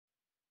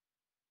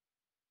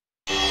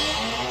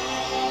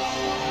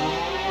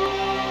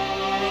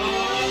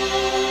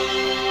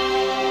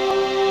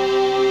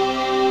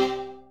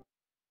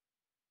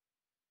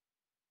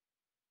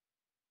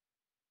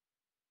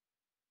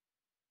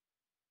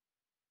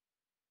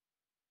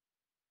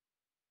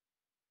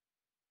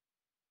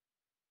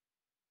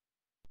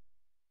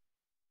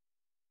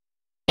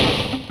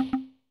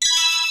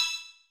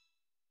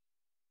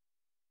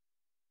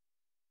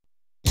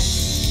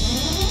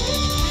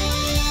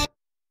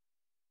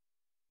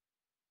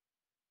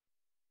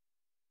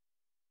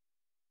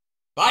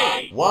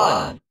Fight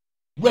 1.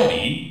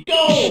 Ready,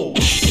 go!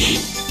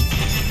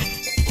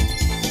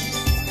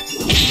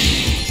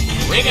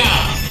 Ring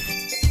out!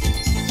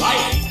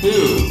 Fight 2.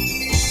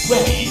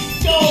 Ready,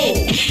 go!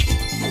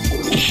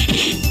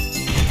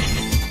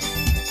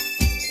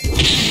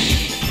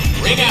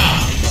 Ring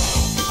out!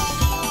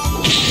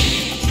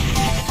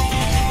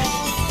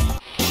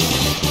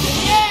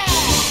 Yeah!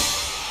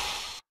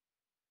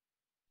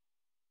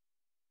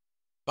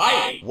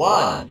 Fight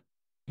 1.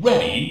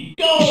 Ready,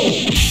 go!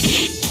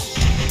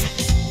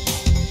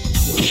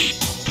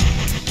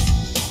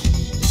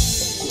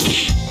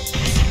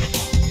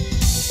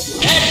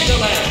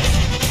 Excellent!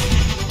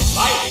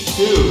 Fight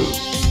 2.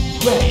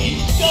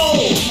 Ready, go!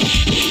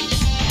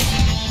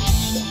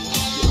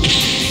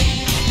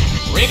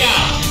 Ring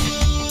out!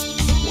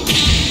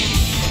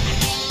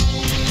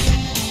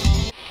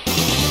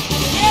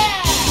 Yeah!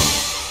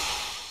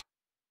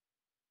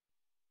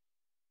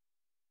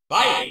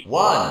 Fight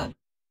 1.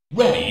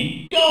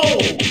 Ready, go!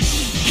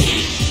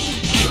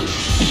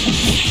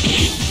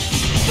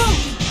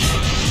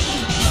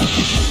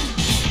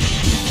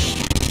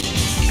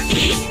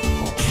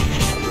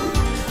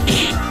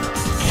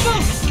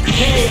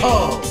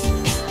 KO!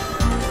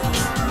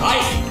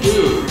 Fight 2.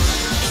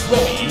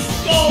 Ready,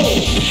 go!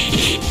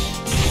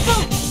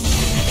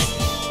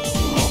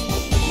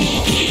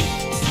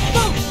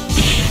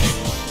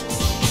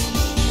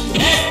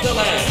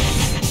 Excellent!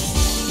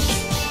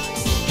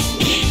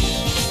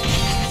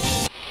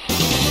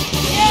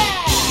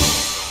 Yeah!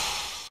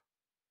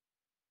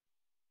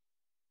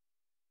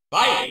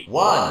 Fight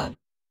 1.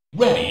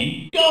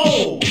 Ready,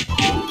 go!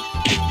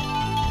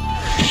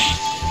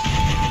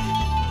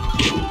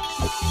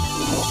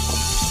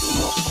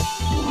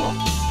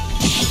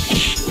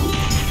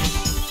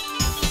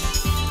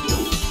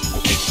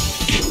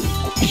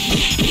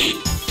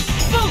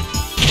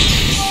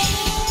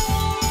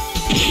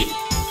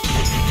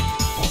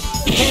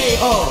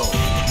 KO!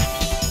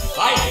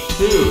 Fight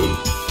 2.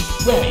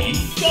 Ready,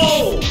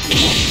 go!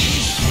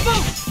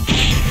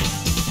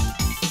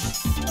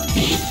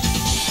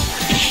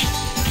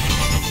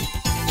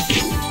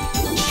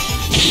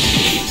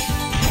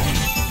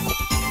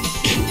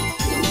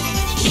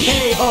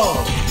 KO!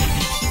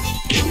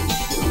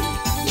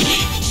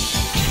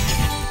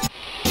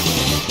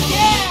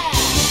 Yeah!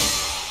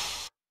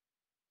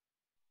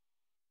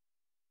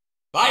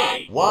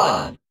 Fight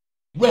 1.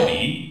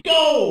 Ready,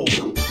 go!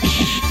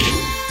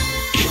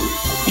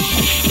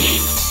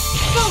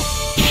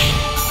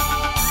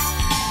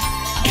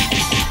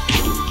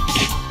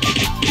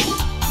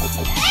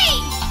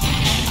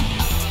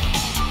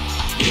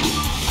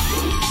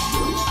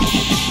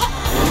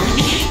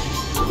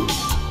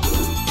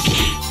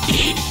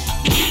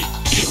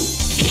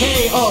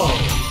 KO!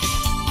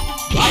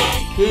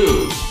 Fight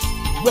 2.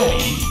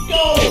 Ready,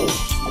 go!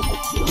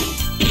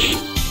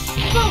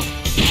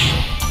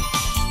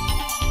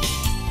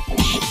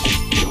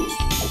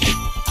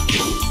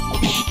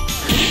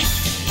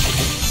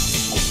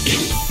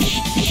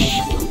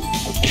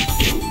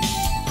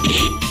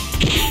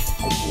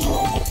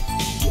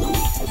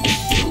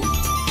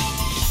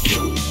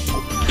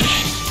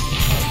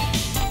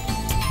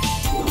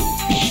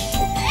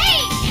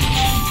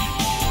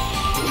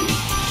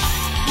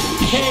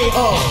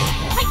 KO!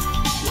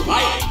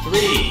 Fight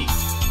 3.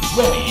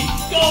 Ready,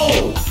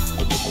 go!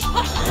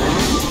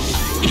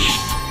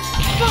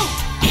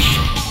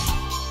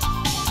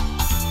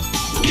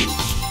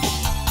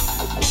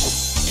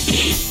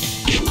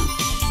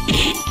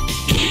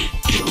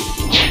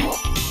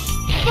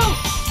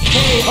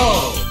 KO!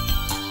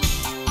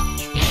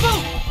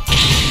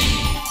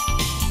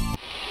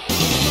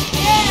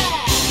 Yeah!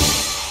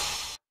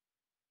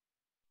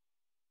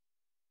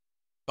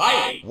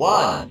 Fight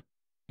 1.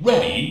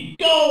 Ready,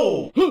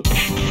 go!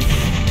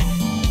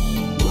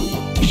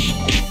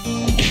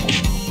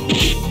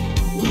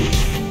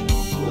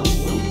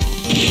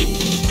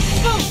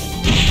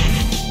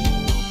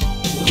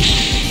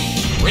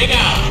 Ring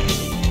out!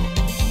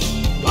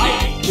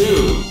 Fight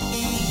 2.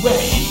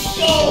 Ready,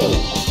 go!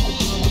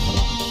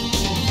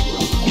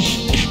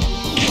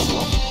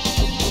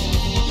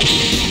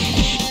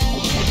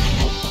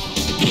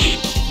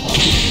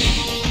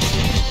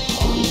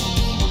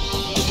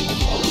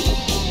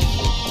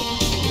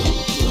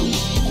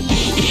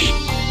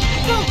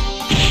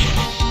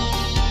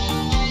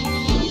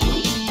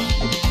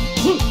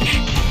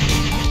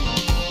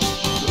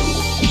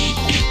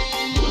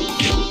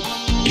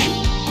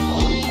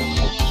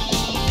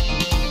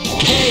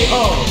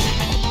 KO!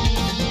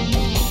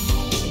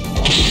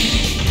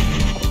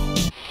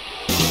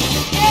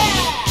 Yeah!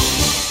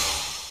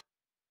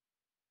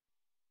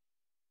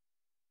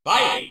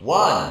 Fight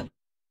 1.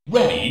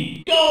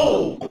 Ready,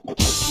 go!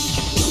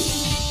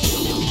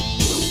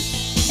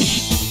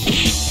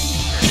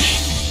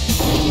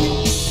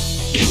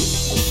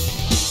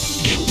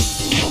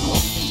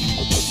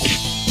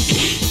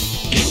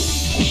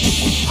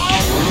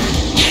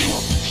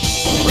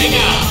 Ring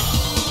out!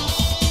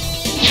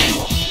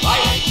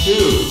 Fight 2.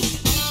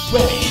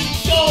 Ready,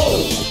 go!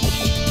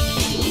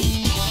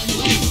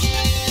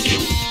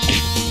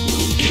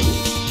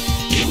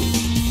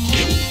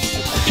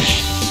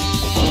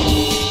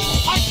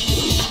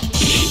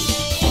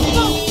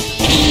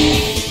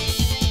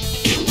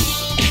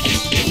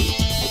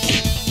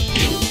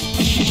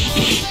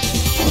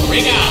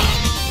 Ring out.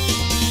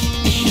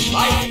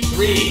 Fight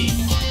 3.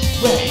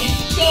 Ready,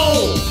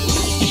 go!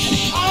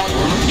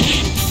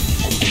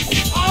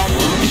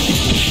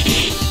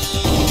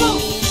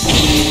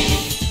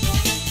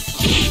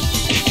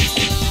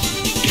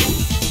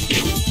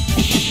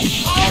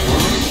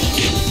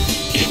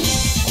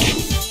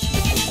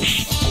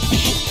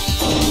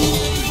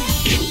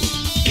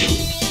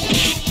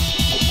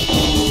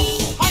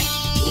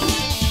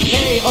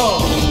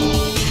 KO!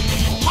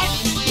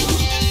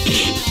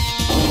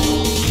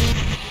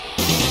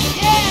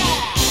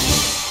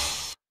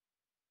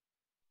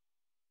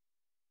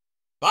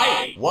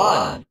 Fight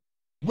 1.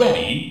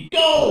 Ready,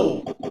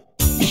 go!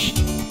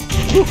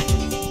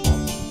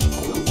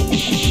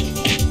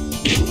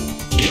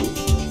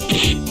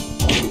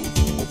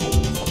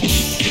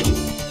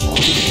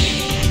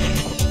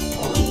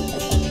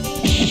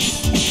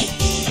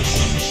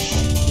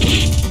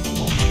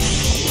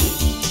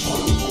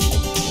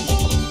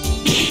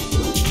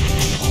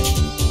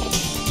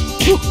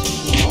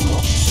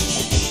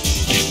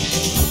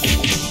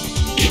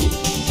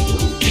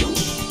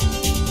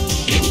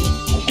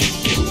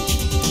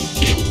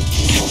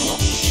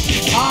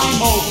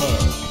 Time over.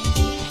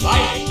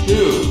 Fight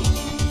 2.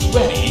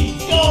 Ready,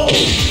 go!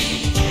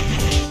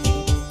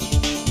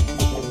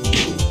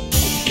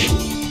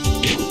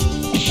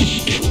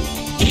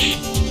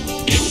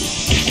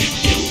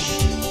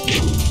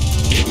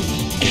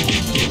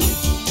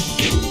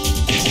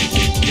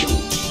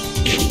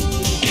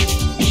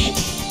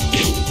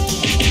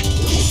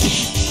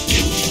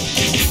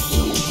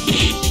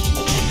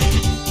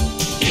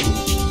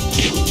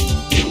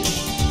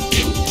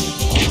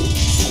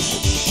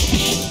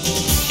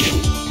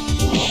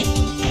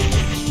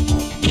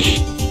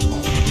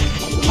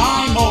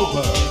 Time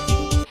over.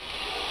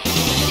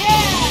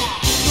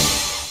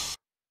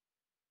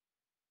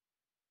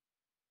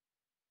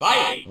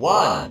 Fight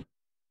 1.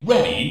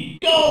 Ready,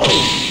 go!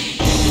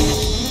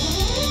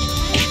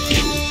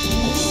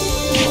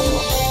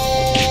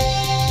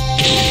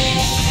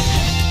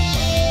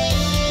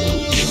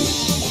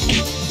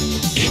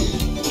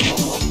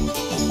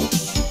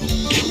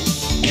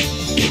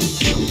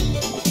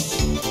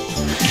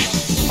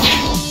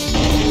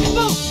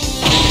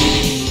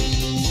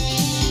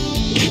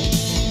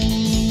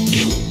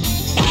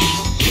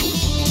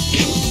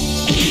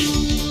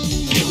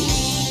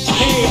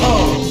 KO!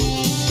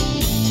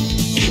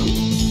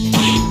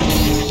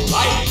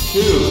 Fight 2.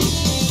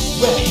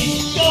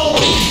 Ready, go!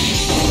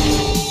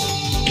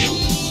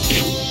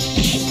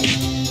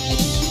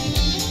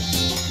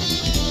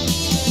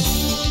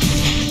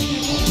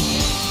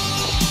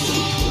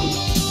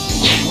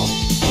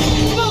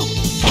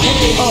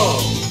 KO!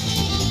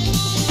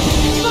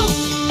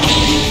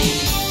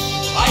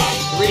 Fight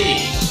 3.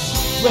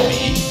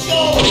 Ready,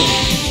 go!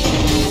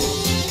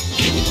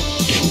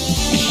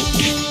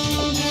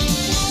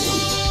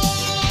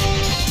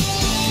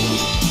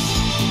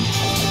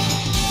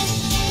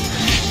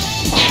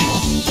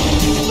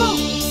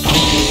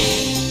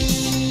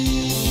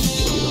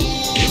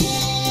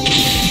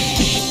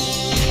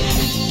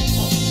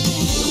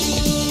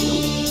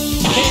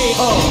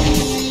 KO!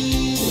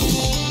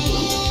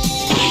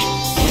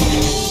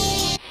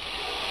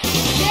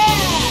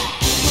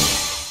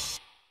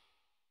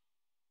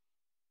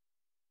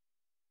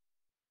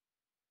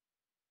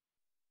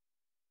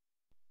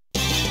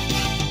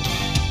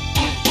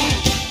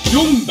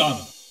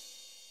 용단